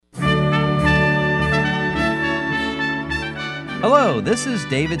Hello, this is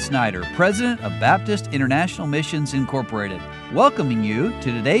David Snyder, President of Baptist International Missions Incorporated, welcoming you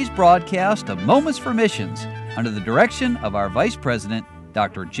to today's broadcast of Moments for Missions under the direction of our Vice President,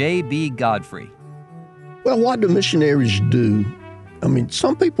 Dr. J.B. Godfrey. Well, what do missionaries do?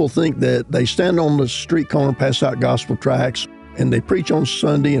 Some people think that they stand on the street corner, pass out gospel tracts, and they preach on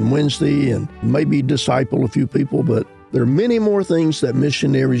Sunday and Wednesday and maybe disciple a few people, but there are many more things that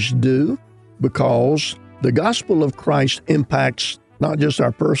missionaries do because the gospel of Christ impacts not just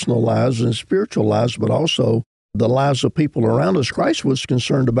our personal lives and spiritual lives, but also the lives of people around us. Christ was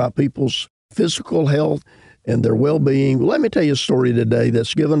concerned about people's physical health and their well-being. Let me tell you a story today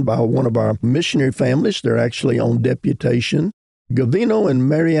that's given by one of our missionary families. They're actually on deputation, Gavino and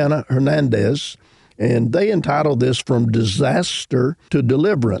Mariana Hernandez, and they entitled this From Disaster to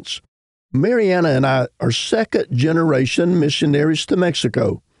Deliverance. Mariana and I are second-generation missionaries to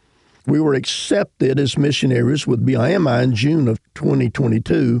Mexico. We were accepted as missionaries with BIMI in June of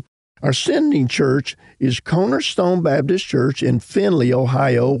 2022. Our sending church is Cornerstone Baptist Church in Findlay,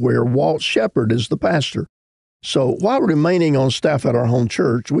 Ohio, where Walt Shepard is the pastor. So while remaining on staff at our home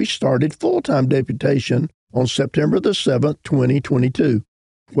church, we started full-time deputation on September the 7th, 2022.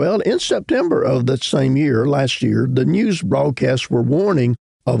 Well, in September of that same year, last year, the news broadcasts were warning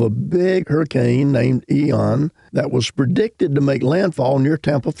of a big hurricane named Ian that was predicted to make landfall near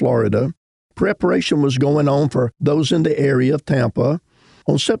Tampa, Florida. Preparation was going on for those in the area of Tampa.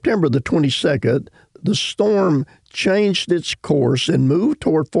 On September the 22nd, the storm changed its course and moved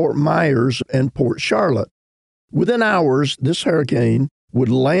toward Fort Myers and Port Charlotte. Within hours, this hurricane would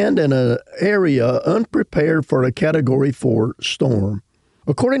land in an area unprepared for a Category 4 storm.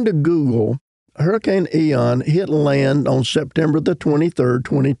 According to Google, Hurricane Ian hit land on September the 23rd,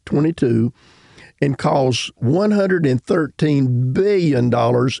 2022, and caused $113 billion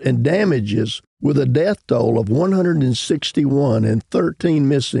in damages with a death toll of 161 and 13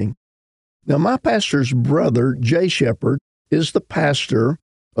 missing. Now, my pastor's brother, Jay Shepard, is the pastor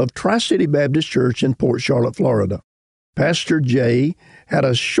of Tri-City Baptist Church in Port Charlotte, Florida. Pastor Jay had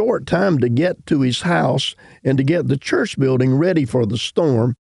a short time to get to his house and to get the church building ready for the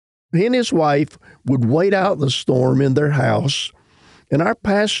storm. He and his wife would wait out the storm in their house, and our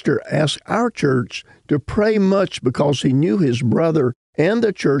pastor asked our church to pray much because he knew his brother and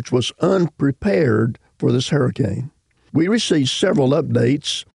the church was unprepared for this hurricane. We received several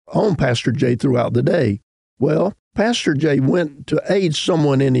updates on Pastor Jay throughout the day. Well, Pastor Jay went to aid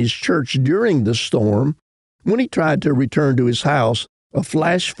someone in his church during the storm. When he tried to return to his house, a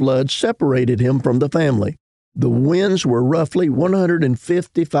flash flood separated him from the family. The winds were roughly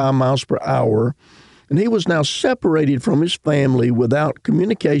 155 miles per hour, and he was now separated from his family without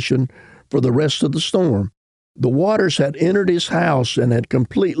communication for the rest of the storm. The waters had entered his house and had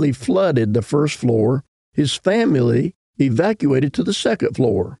completely flooded the first floor. His family evacuated to the second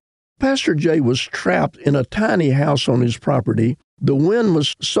floor. Pastor Jay was trapped in a tiny house on his property. The wind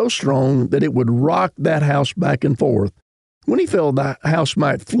was so strong that it would rock that house back and forth. When he felt the house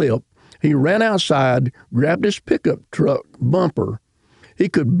might flip, he ran outside, grabbed his pickup truck bumper. He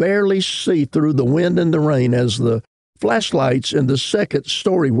could barely see through the wind and the rain as the flashlights in the second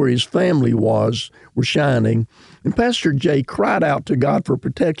story where his family were shining. And Pastor Jay cried out to God for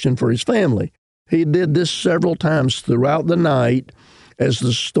protection for his family. He did this several times throughout the night as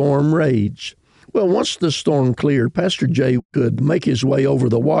the storm raged. Well, once the storm cleared, Pastor Jay could make his way over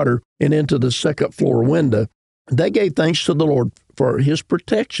the water and into the second floor window. They gave thanks to the Lord for his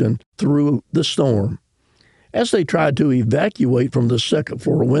protection through the storm. As they tried to evacuate from the second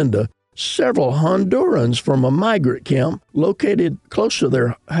floor window, several Hondurans from a migrant camp located close to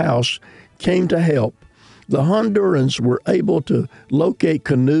their house came to help. The Hondurans were able to locate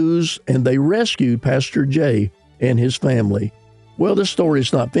canoes, and they rescued Pastor Jay and his family. Well, the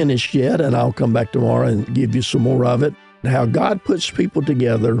story's not finished yet, and I'll come back tomorrow and give you some more of it. How God puts people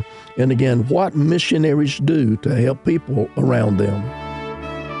together, and again, what missionaries do to help people around them.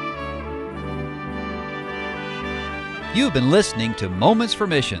 You've been listening to Moments for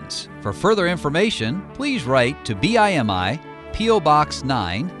Missions. For further information, please write to BIMI, P.O. Box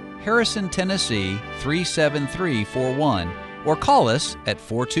 9, Harrison, Tennessee 37341, or call us at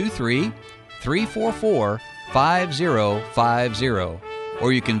 423-344-5050.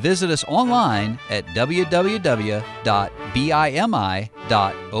 Or you can visit us online at www.bimi.org.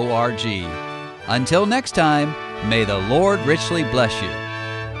 Until next time, may the Lord richly bless you.